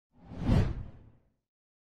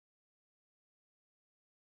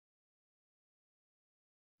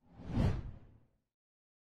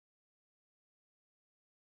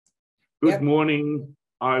Good morning.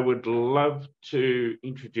 I would love to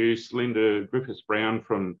introduce Linda Griffiths-Brown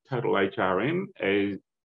from Total HRM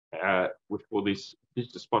for this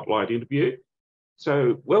Business Spotlight interview.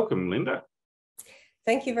 So welcome, Linda.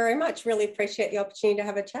 Thank you very much. Really appreciate the opportunity to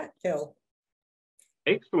have a chat, Phil.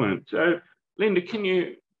 Excellent. So, Linda, can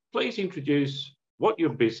you please introduce what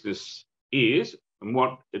your business is and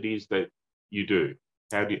what it is that you do?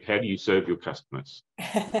 How do you serve your customers?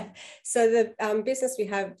 So the business we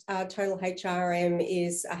have, Total HRM,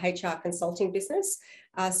 is a HR consulting business.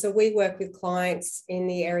 So we work with clients in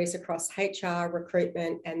the areas across HR,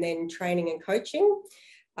 recruitment, and then training and coaching.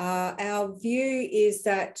 Our view is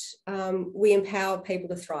that we empower people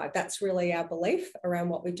to thrive. That's really our belief around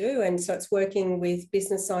what we do. And so it's working with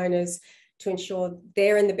business owners to ensure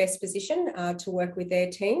they're in the best position to work with their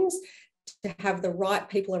teams, to have the right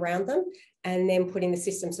people around them, and then putting the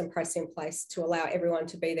systems and process in place to allow everyone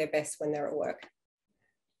to be their best when they're at work.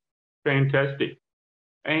 Fantastic.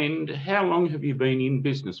 And how long have you been in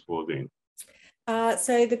business for then?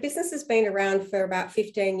 So the business has been around for about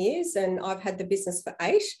 15 years and I've had the business for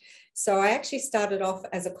 8. So I actually started off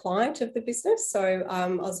as a client of the business. So I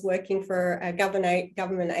was working for a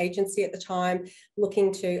government agency at the time,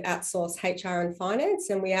 looking to outsource HR and finance,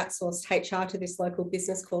 and we outsourced HR to this local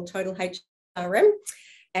business called Total HRM.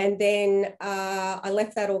 And then I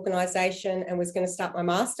left that organisation and was going to start my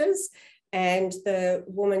master's. And the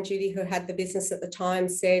woman, Judy, who had the business at the time,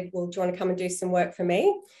 said, well, do you want to come and do some work for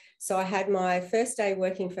me? So I had my first day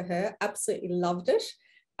working for her, absolutely loved it.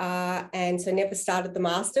 And so never started the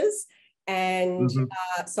master's. And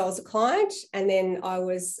so I was a client, and then I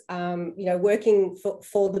was, working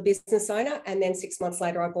for the business owner. And then 6 months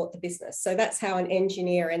later, I bought the business. So that's how an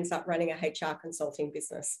engineer ends up running a HR consulting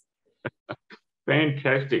business.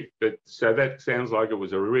 Fantastic. So that sounds like it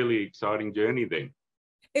was a really exciting journey then.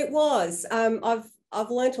 It was. I've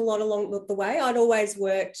learned a lot along the way. I'd always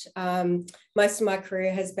worked, most of my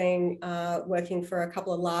career has been working for a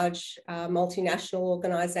couple of large multinational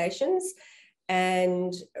organisations,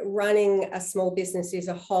 and running a small business is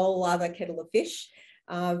a whole other kettle of fish.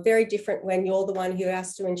 Very different when you're the one who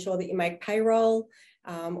has to ensure that you make payroll,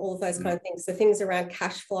 all of those kind of things. The things around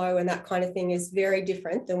cash flow and that kind of thing is very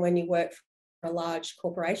different than when you work for a large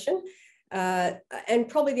corporation. And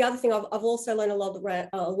probably the other thing I've also learned a lot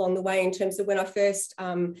along the way in terms of when I first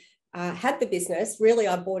had the business, really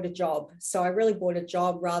I bought a job. So I really bought a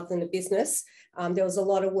job rather than a business. There was a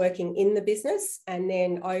lot of working in the business, and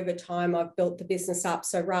then over time I've built the business up.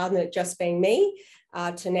 So rather than it just being me,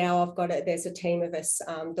 to now I've got there's a team of us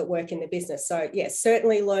that work in the business. So yes,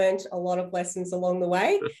 certainly learned a lot of lessons along the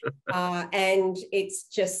way. And it's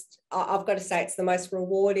just, I've got to say, it's the most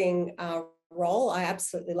rewarding role. I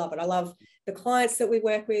absolutely love it. I love the clients that we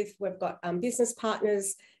work with. We've got business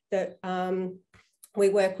partners that we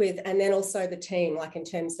work with, and then also the team, like in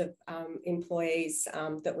terms of employees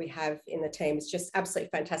that we have in the team. It's just absolutely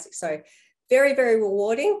fantastic. So very, very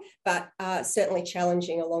rewarding, but certainly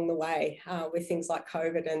challenging along the way with things like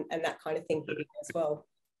COVID and that kind of thing as well.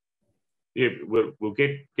 Yeah, we'll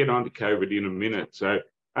get on to COVID in a minute. So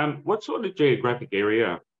what sort of geographic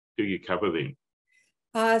area do you cover then?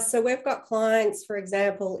 So we've got clients, for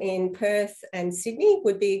example, in Perth and Sydney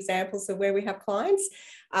would be examples of where we have clients.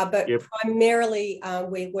 But primarily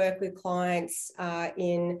we work with clients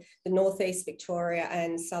in the northeast Victoria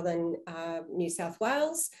and southern New South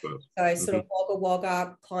Wales. So sort of Wagga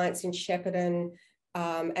Wagga, clients in Shepparton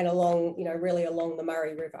and along, really along the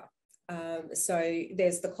Murray River. So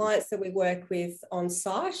there's the clients that we work with on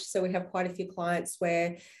site. So we have quite a few clients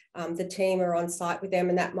where the team are on site with them,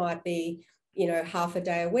 and that might be half a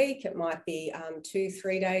day a week. It might be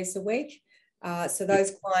 2-3 days a week. So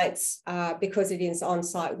those clients, because it is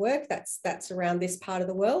on-site work, that's around this part of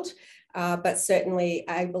the world, but certainly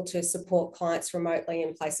able to support clients remotely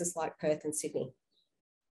in places like Perth and Sydney.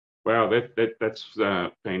 Wow, that's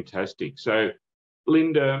fantastic. So,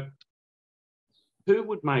 Linda, who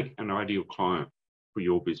would make an ideal client for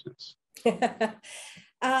your business?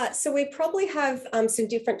 So we probably have some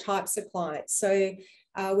different types of clients. So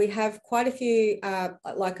we have quite a few,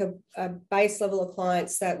 like a base level of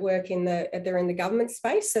clients that work they're in the government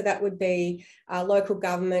space. So that would be local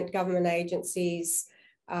government agencies,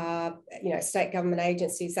 state government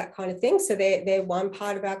agencies, that kind of thing. So they're one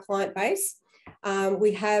part of our client base.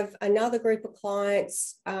 We have another group of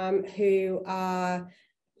clients who are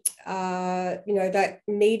that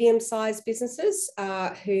medium-sized businesses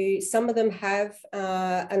who some of them have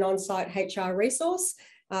an on-site HR resource,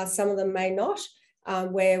 some of them may not.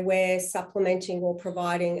 where we're supplementing or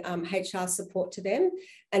providing HR support to them.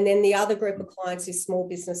 And then the other group of clients is small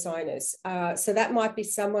business owners. So that might be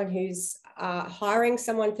someone who's hiring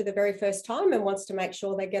someone for the very first time and wants to make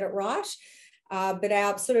sure they get it right. But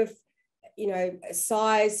our sort of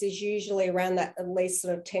size is usually around that, at least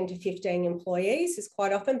sort of 10 to 15 employees is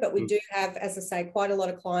quite often, but we do have, as I say, quite a lot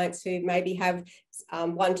of clients who maybe have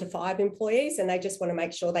 1 to 5 employees, and they just want to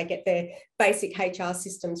make sure they get their basic HR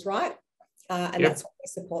systems right. And that's what we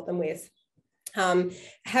support them with.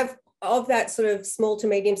 Of that sort of small to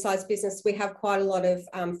medium-sized business, we have quite a lot of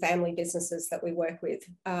family businesses that we work with.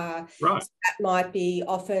 Right. So that might be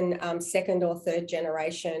often second or third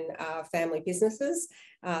generation family businesses.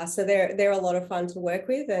 So they're a lot of fun to work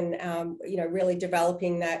with, and really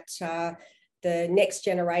developing that the next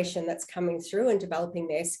generation that's coming through and developing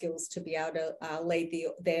their skills to be able to lead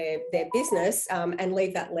their business and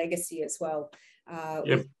leave that legacy as well.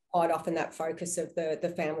 With quite often that focus of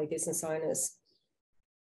the family business owners.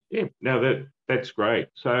 Yeah, no, that's great.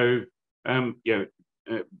 So,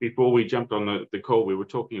 before we jumped on the call, we were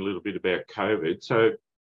talking a little bit about COVID. So,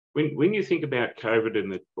 when you think about COVID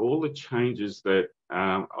and all the changes that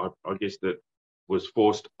I guess that was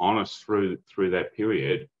forced on us through that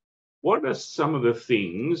period, what are some of the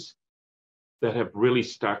things that have really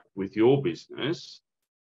stuck with your business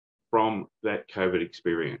from that COVID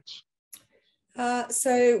experience?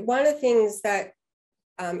 So one of the things that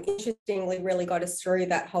interestingly really got us through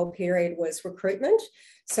that whole period was recruitment.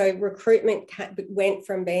 So recruitment went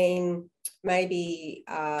from being maybe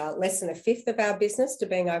less than a fifth of our business to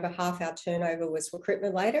being over half our turnover was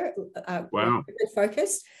recruitment recruitment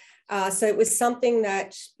focused. So it was something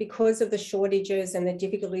that, because of the shortages and the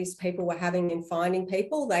difficulties people were having in finding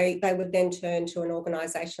people, they would then turn to an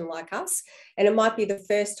organisation like us. And it might be the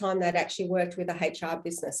first time they'd actually worked with a HR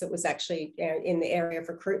business. It was actually in the area of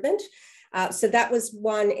recruitment. So that was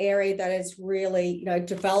one area that has really,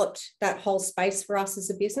 developed that whole space for us as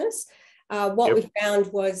a business. What we found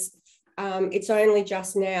was it's only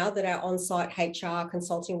just now that our on-site HR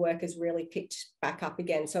consulting work has really picked back up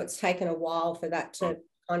again. So it's taken a while for that to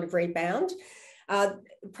kind of rebound.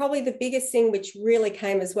 Probably the biggest thing which really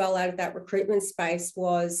came as well out of that recruitment space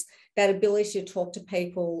was that ability to talk to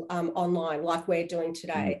people online like we're doing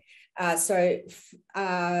today. So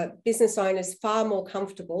business owners far more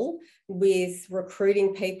comfortable with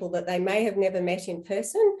recruiting people that they may have never met in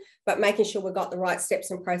person, but making sure we've got the right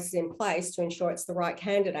steps and processes in place to ensure it's the right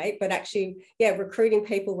candidate, but actually, recruiting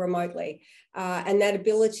people remotely. And that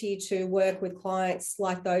ability to work with clients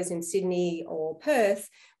like those in Sydney or Perth,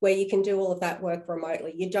 where you can do all of that work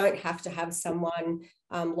remotely. You don't have to have someone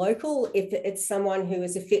local. If it's someone who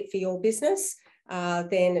is a fit for your business,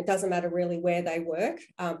 then it doesn't matter really where they work,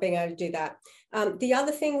 being able to do that. The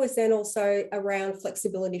other thing was then also around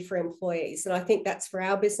flexibility for employees. And I think that's for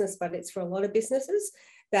our business, but it's for a lot of businesses,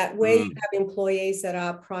 that where you have employees that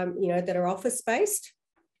are that are office-based,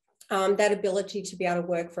 that ability to be able to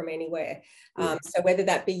work from anywhere. So whether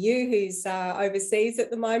that be you who's overseas at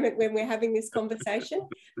the moment when we're having this conversation,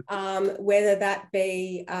 whether that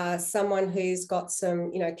be someone who's got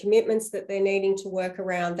some commitments that they're needing to work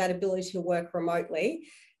around, that ability to work remotely.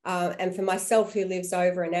 And for myself, who lives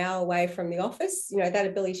over an hour away from the office, that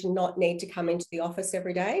ability to not need to come into the office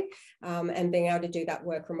every day, and being able to do that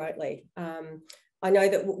work remotely. I know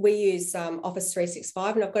that we use Office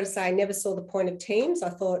 365, and I've got to say I never saw the point of Teams. I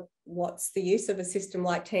thought, what's the use of a system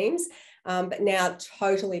like Teams? But now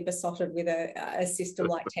totally besotted with a system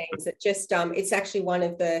like Teams. It just it's actually one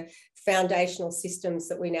of the foundational systems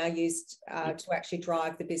that we now use to actually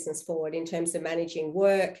drive the business forward in terms of managing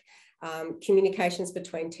work, communications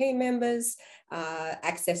between team members,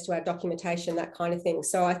 access to our documentation, that kind of thing.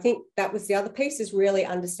 So I think that was the other piece, is really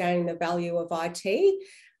understanding the value of IT.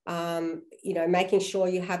 Making sure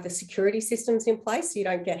you have the security systems in place so you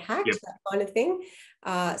don't get hacked, that kind of thing.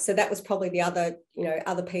 So that was probably the other,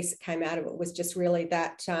 other piece that came out of it, was just really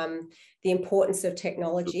that the importance of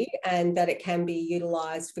technology and that it can be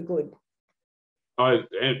utilised for good.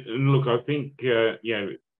 And look, I think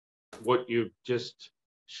what you've just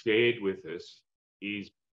shared with us is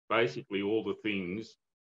basically all the things,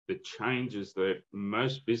 the changes that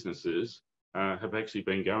most businesses have actually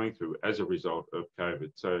been going through as a result of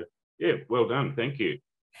COVID. So, well done. Thank you.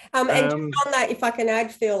 And just on that, if I can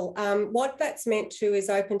add, Phil, what that's meant to is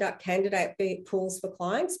opened up candidate pools for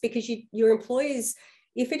clients, because your employees,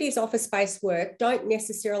 if it is office-based work, don't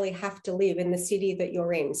necessarily have to live in the city that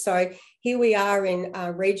you're in. So here we are in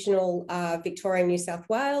regional Victoria, New South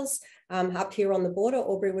Wales, up here on the border,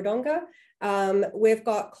 Albury-Wodonga. We've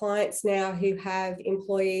got clients now who have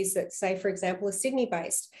employees that, say, for example, are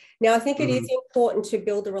Sydney-based. Now, I think it is important to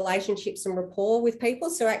build the relationships and rapport with people.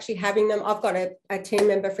 So actually having them, I've got a team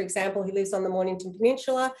member, for example, who lives on the Mornington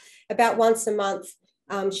Peninsula. About once a month,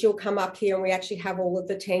 she'll come up here and we actually have all of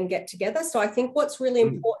the team get together. So I think what's really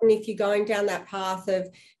important if you're going down that path of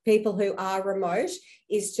people who are remote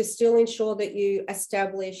is to still ensure that you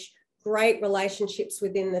establish great relationships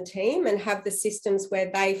within the team and have the systems where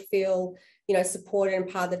they feel, you know, supported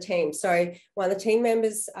and part of the team. So one of the team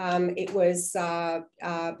members, it was her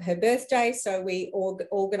birthday, so we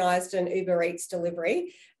organised an Uber Eats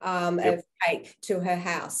delivery of cake to her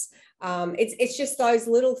house. It's just those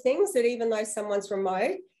little things that even though someone's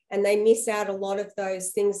remote and they miss out a lot of those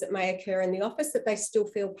things that may occur in the office, that they still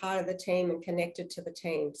feel part of the team and connected to the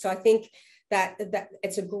team. So I think that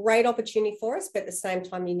it's a great opportunity for us, but at the same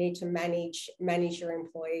time, you need to manage your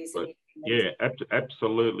employees. But, yeah,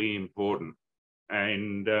 absolutely important.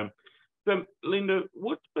 And so, Linda,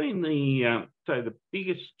 what's been the the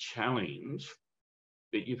biggest challenge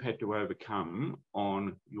that you've had to overcome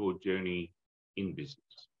on your journey in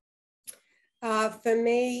business? For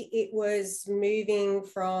me, it was moving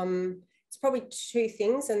from, it's probably two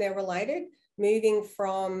things and they're related, moving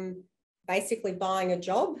from basically buying a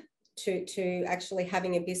job to actually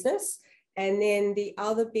having a business. And then the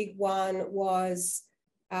other big one was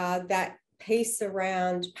that piece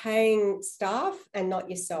around paying staff and not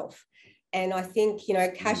yourself. And I think, you know,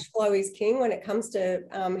 cash flow is king when it comes to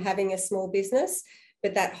having a small business,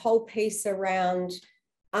 but that whole piece around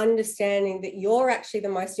understanding that you're actually the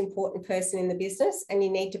most important person in the business and you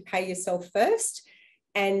need to pay yourself first.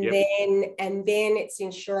 And then it's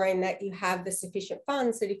ensuring that you have the sufficient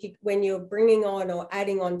funds that if you, when you're bringing on or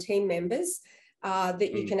adding on team members,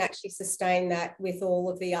 that you can actually sustain that with all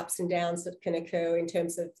of the ups and downs that can occur in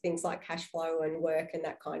terms of things like cash flow and work and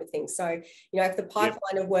that kind of thing. So, you know, if the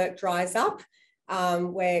pipeline of work dries up,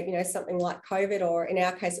 where, you know, something like COVID, or in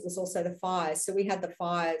our case, it was also the fires. So we had the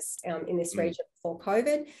fires in this region before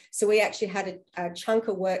COVID. So we actually had a chunk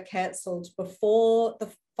of work cancelled before the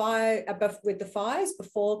fire, with the fires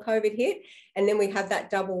before COVID hit. And then we have that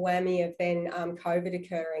double whammy of then COVID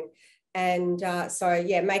occurring. And so,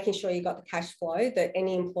 yeah, making sure you got the cash flow that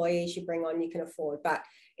any employees you bring on, you can afford. But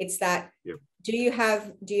it's that, do you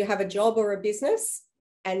have a job or a business?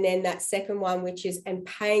 And then that second one, which is, and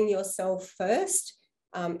paying yourself first,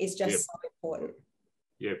 is just so important.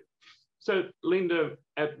 Yeah. So, Linda,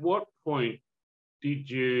 at what point did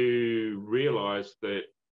you realise that,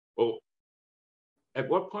 or at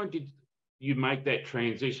what point did you make that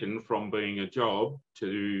transition from being a job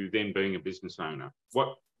to then being a business owner?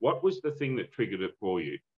 What was the thing that triggered it for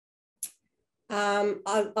you?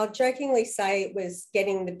 I'll jokingly say it was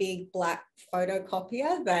getting the big black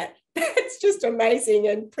photocopier that's just amazing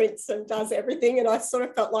and prints and does everything. And I sort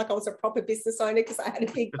of felt like I was a proper business owner because I had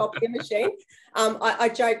a big copy machine. I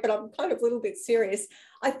joke, but I'm kind of a little bit serious.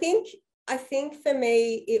 I think for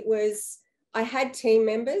me, it was, I had team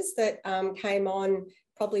members that came on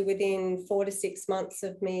probably within 4 to 6 months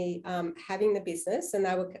of me having the business, and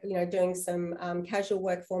they were, you know, doing some casual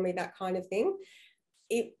work for me, that kind of thing.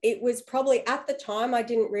 It was probably at the time I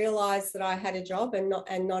didn't realize that I had a job and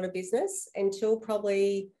not a business until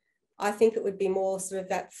probably, I think it would be more sort of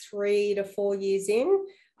that 3 to 4 years in.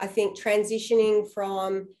 I think transitioning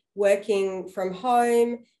from working from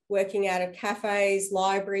home, working out of cafes,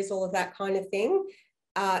 libraries, all of that kind of thing,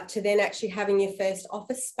 to then actually having your first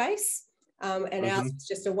office space. And ours was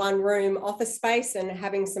just a one-room office space and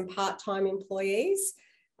having some part-time employees.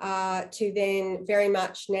 To then very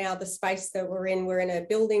much now the space that we're in a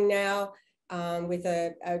building now with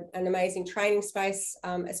an amazing training space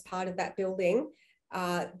as part of that building.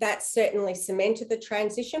 That certainly cemented the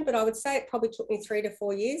transition, but I would say it probably took me 3 to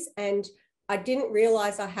 4 years, and I didn't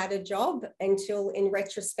realise I had a job until in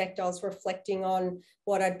retrospect I was reflecting on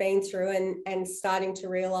what I'd been through and starting to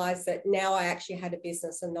realise that now I actually had a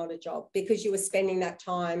business and not a job, because you were spending that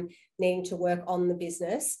time needing to work on the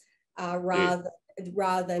business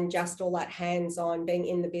rather than just all that hands-on, being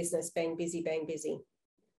in the business, being busy.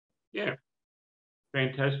 Yeah,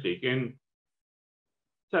 fantastic. And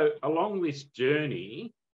so along this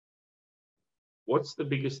journey, what's the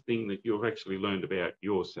biggest thing that you've actually learned about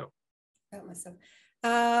yourself? About myself.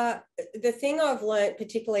 The thing I've learned,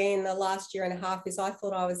 particularly in the last year and a half, is I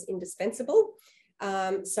thought I was indispensable.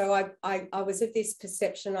 So I was of this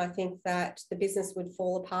perception, I think, that the business would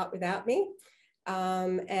fall apart without me.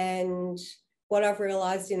 And what I've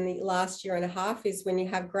realised in the last year and a half is when you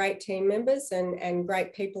have great team members and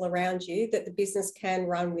great people around you, that the business can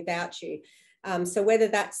run without you. So whether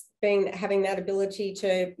that's having that ability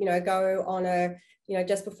to, go on a,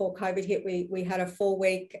 just before COVID hit, we had a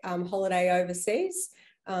 4-week holiday overseas.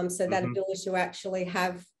 So that ability to actually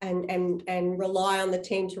have and rely on the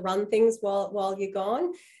team to run things while you're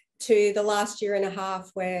gone, to the last year and a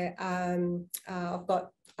half where I've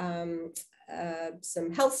got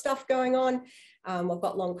some health stuff going on. I've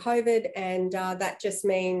got long COVID, and that just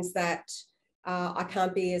means that I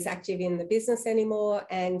can't be as active in the business anymore,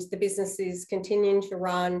 and the business is continuing to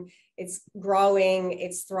run. It's growing,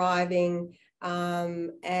 it's thriving,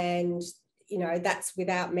 and that's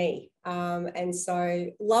without me. And so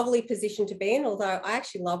lovely position to be in, although I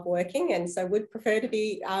actually love working, and so would prefer to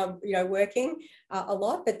be, working a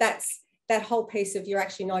lot, but that's that whole piece of you're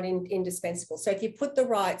actually not indispensable. So if you put the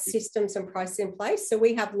right systems and process in place, so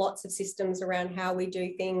we have lots of systems around how we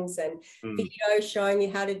do things and videos showing you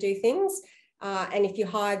how to do things. And if you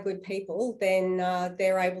hire good people, then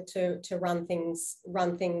they're able to run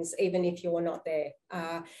things even if you're not there.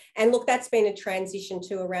 And look, that's been a transition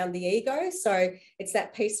too around the ego. So it's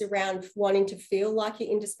that piece around wanting to feel like you're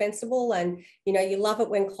indispensable, and you love it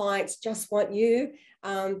when clients just want you.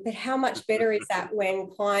 But how much better is that when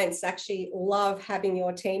clients actually love having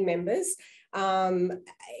your team members?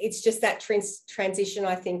 It's just that transition,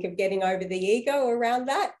 I think, of getting over the ego around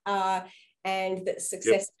that. And that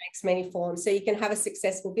success takes many forms. So you can have a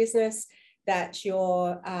successful business that you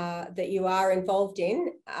are involved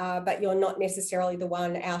in, but you're not necessarily the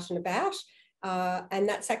one out and about, and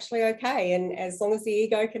that's actually okay. And as long as the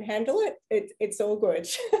ego can handle it, it's all good.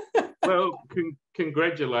 Well,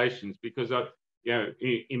 congratulations, because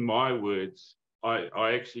in my words,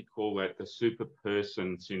 I actually call that the super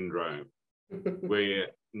person syndrome, where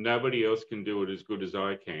nobody else can do it as good as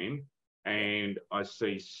I can. And I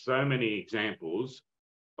see so many examples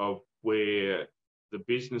of where the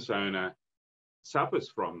business owner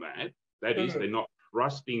suffers from that. That is, they're not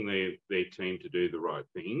trusting their team to do the right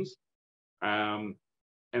things. And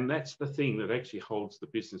that's the thing that actually holds the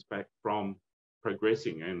business back from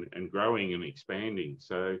progressing and growing and expanding.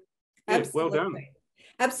 So, yeah, well done.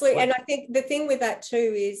 Absolutely. And I think the thing with that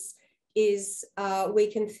too is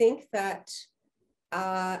we can think that,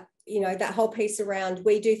 that whole piece around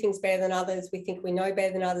we do things better than others, we think we know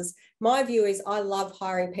better than others. My view is I love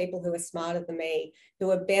hiring people who are smarter than me,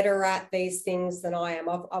 who are better at these things than I am.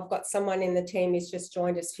 I've got someone in the team who's just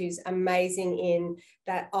joined us who's amazing in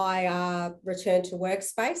that IR return to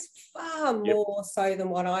workspace, far more so than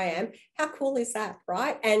what I am. How cool is that,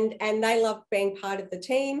 right? And they love being part of the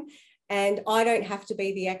team, and I don't have to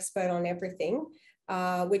be the expert on everything.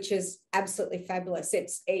 Which is absolutely fabulous.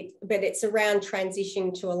 But it's around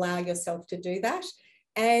transitioning to allow yourself to do that.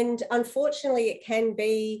 And unfortunately, it can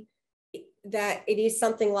be that it is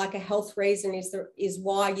something like a health reason is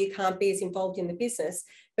why you can't be as involved in the business.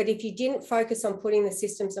 But if you didn't focus on putting the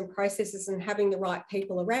systems and processes and having the right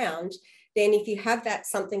people around, then if you have that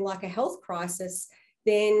something like a health crisis,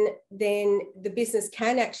 then the business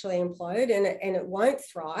can actually implode, and it won't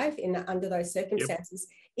thrive under those circumstances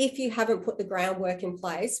if you haven't put the groundwork in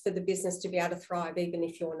place for the business to be able to thrive, even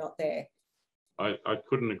if you're not there. I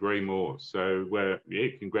couldn't agree more. So,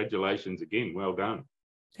 congratulations again. Well done.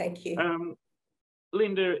 Thank you.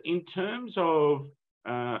 Linda, in terms of,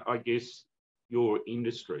 I guess, your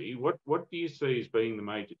industry, what do you see as being the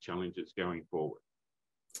major challenges going forward?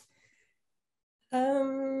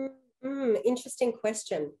 Interesting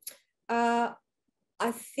question. I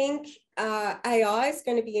think AI is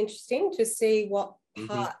going to be interesting to see what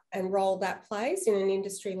part and role that plays in an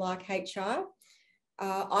industry like HR.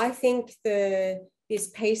 I think this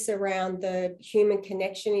piece around the human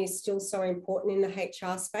connection is still so important in the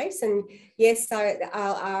HR space. And yes, there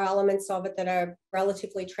are elements of it that are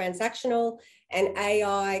relatively transactional, and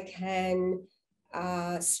AI can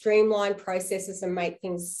streamline processes and make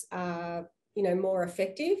things more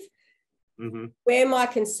effective. Where my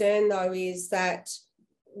concern though is that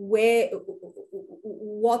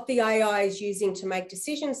what the AI is using to make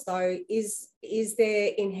decisions though is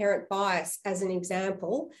their inherent bias, as an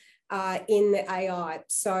example, in the AI.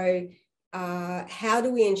 So how do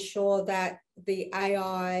we ensure that the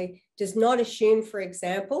AI does not assume, for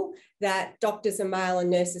example, that doctors are male and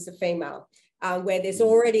nurses are female? Where there's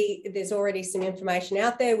already some information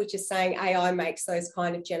out there which is saying AI makes those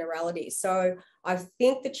kind of generalities. So I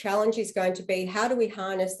think the challenge is going to be, how do we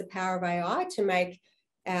harness the power of AI to make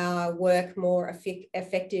our work more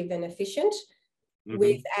effective and efficient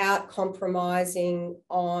without compromising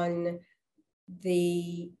on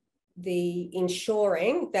the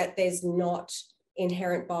ensuring that there's not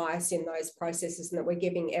inherent bias in those processes, and that we're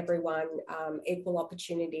giving everyone equal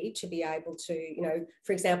opportunity to be able to,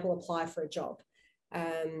 for example, apply for a job.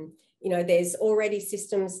 You know, there's already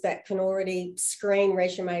systems that can already screen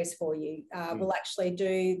resumes for you. Will actually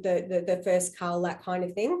do the first call, that kind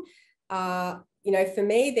of thing. You know, for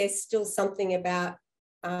me, there's still something about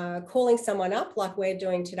calling someone up like we're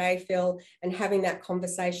doing today, Phil, and having that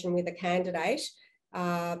conversation with a candidate.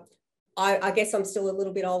 I guess I'm still a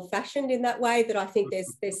little bit old-fashioned in that way, that I think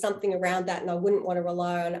there's something around that, and I wouldn't want to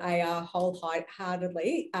rely on AR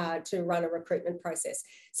wholeheartedly to run a recruitment process.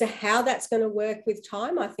 So how that's going to work with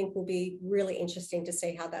time, I think will be really interesting to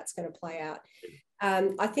see how that's going to play out.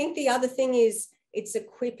 I think the other thing is it's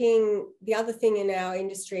equipping, the other thing in our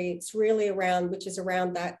industry, it's really around, which is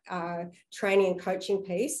around that training and coaching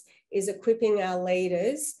piece, is equipping our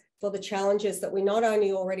leaders for the challenges that we not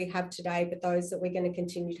only already have today, but those that we're going to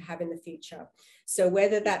continue to have in the future. So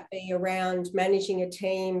whether that be around managing a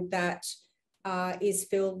team that is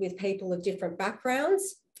filled with people of different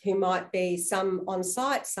backgrounds, who might be some on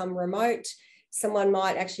site, some remote, someone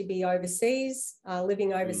might actually be overseas,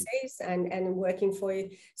 living overseas and working for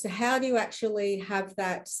you. So how do you actually have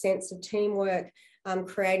that sense of teamwork,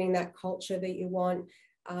 creating that culture that you want?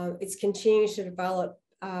 It's continuing to develop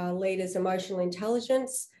leaders' emotional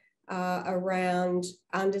intelligence, around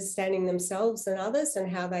understanding themselves and others and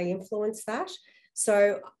how they influence that.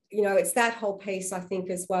 So, you know, it's that whole piece, I think,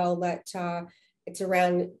 as well, that it's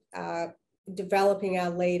around developing our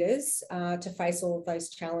leaders to face all of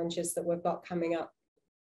those challenges that we've got coming up.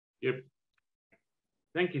 Yep.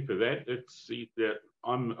 Thank you for that.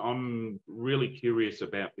 I'm really curious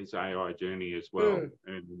about this AI journey as well.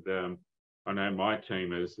 And I know my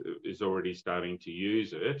team is already starting to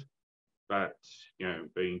use it, but, you know,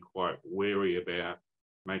 being quite wary about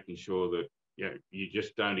making sure that, you know, you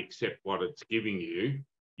just don't accept what it's giving you.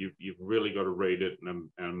 You've really got to read it and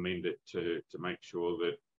amend it to make sure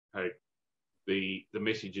that, hey, the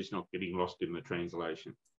message is not getting lost in the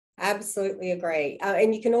translation. Absolutely agree.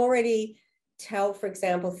 And you can already tell, for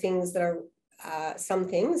example, things that are some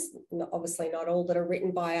things, obviously not all, that are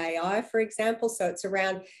written by AI, for example. So it's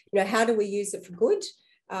around, you know, how do we use it for good?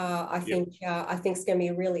 I think it's going to be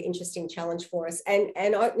a really interesting challenge for us,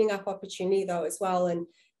 and opening up opportunity though as well. And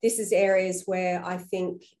this is areas where I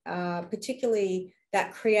think particularly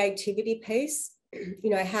that creativity piece, you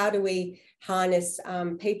know, how do we harness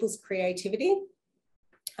people's creativity,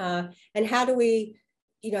 and how do we,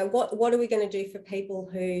 you know, what are we going to do for people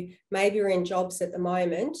who maybe are in jobs at the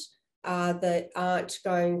moment that aren't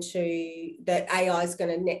going to, that AI is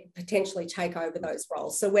going to potentially take over those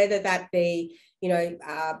roles. So whether that be, you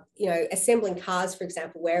know, assembling cars, for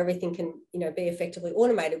example, where everything can, you know, be effectively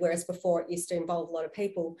automated, whereas before it used to involve a lot of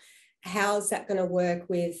people. How's that going to work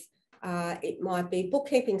with, it might be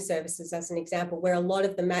bookkeeping services as an example, where a lot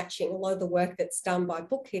of the matching, a lot of the work that's done by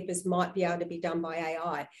bookkeepers might be able to be done by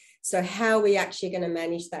AI. So how are we actually going to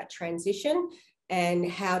manage that transition? And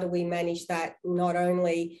how do we manage that not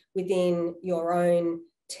only within your own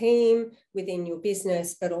team, within your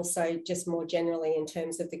business, but also just more generally in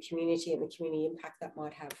terms of the community and the community impact that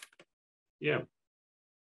might have? Yeah.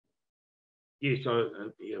 Yes,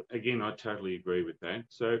 again, I totally agree with that.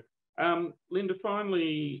 So, Linda,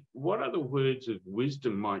 finally, what other words of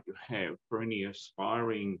wisdom might you have for any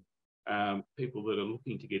aspiring people that are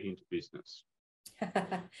looking to get into business?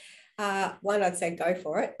 One, I'd say go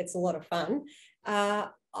for it. It's a lot of fun.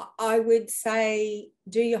 I would say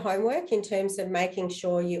do your homework in terms of making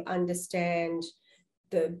sure you understand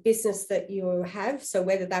the business that you have. So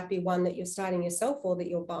whether that be one that you're starting yourself or that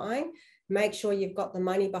you're buying, make sure you've got the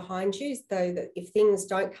money behind you, so that if things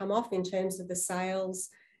don't come off in terms of the sales,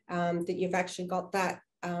 that you've actually got that,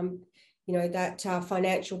 you know, that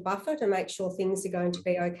financial buffer to make sure things are going to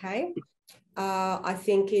be okay. I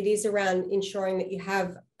think it is around ensuring that you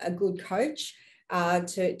have a good coach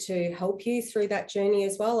to help you through that journey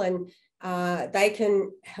as well. And they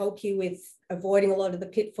can help you with avoiding a lot of the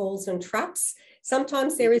pitfalls and traps.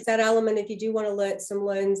 Sometimes there is that element if you do want to learn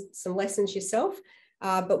some lessons yourself,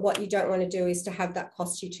 but what you don't want to do is to have that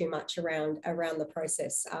cost you too much around the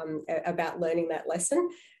process about learning that lesson.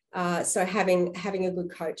 So having a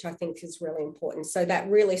good coach, I think, is really important. So that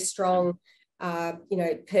really strong you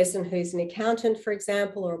know, person who's an accountant, for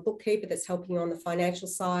example, or a bookkeeper that's helping you on the financial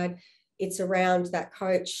side, it's around that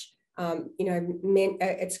coach, you know,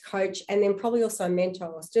 it's coach, and then probably also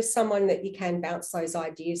mentors, just someone that you can bounce those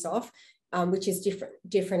ideas off, which is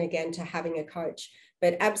different again to having a coach.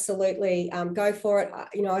 But absolutely go for it.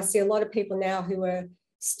 You know, I see a lot of people now who are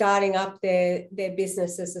starting up their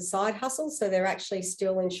business as a side hustle. So they're actually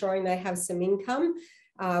still ensuring they have some income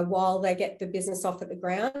while they get the business off at the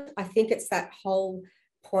ground. I think it's that whole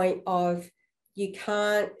point of you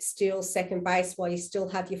can't steal second base while you still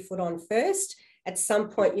have your foot on first. at some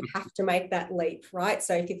point you have to make that leap, right?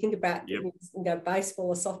 So if you think about baseball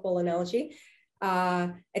or softball analogy,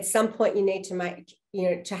 at some point you need to make,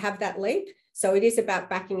 to have that leap. So it is about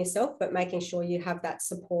backing yourself, but making sure you have that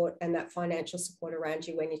support and that financial support around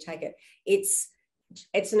you when you take it.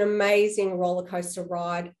 It's an amazing roller coaster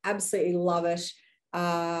ride. Absolutely love it.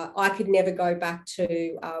 I could never go back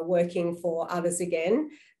to working for others again.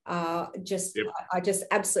 I just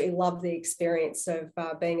absolutely love the experience of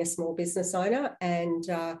being a small business owner and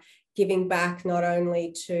giving back not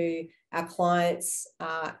only to our clients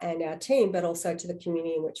and our team, but also to the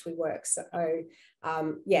community in which we work. So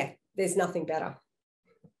there's nothing better.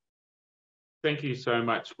 Thank you so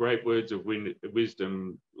much. Great words of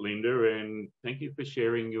wisdom, Linda, and thank you for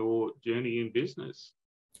sharing your journey in business.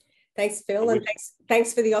 Thanks, Phil, and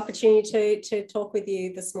thanks for the opportunity to talk with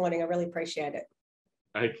you this morning. I really appreciate it.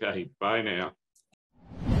 Okay, bye now.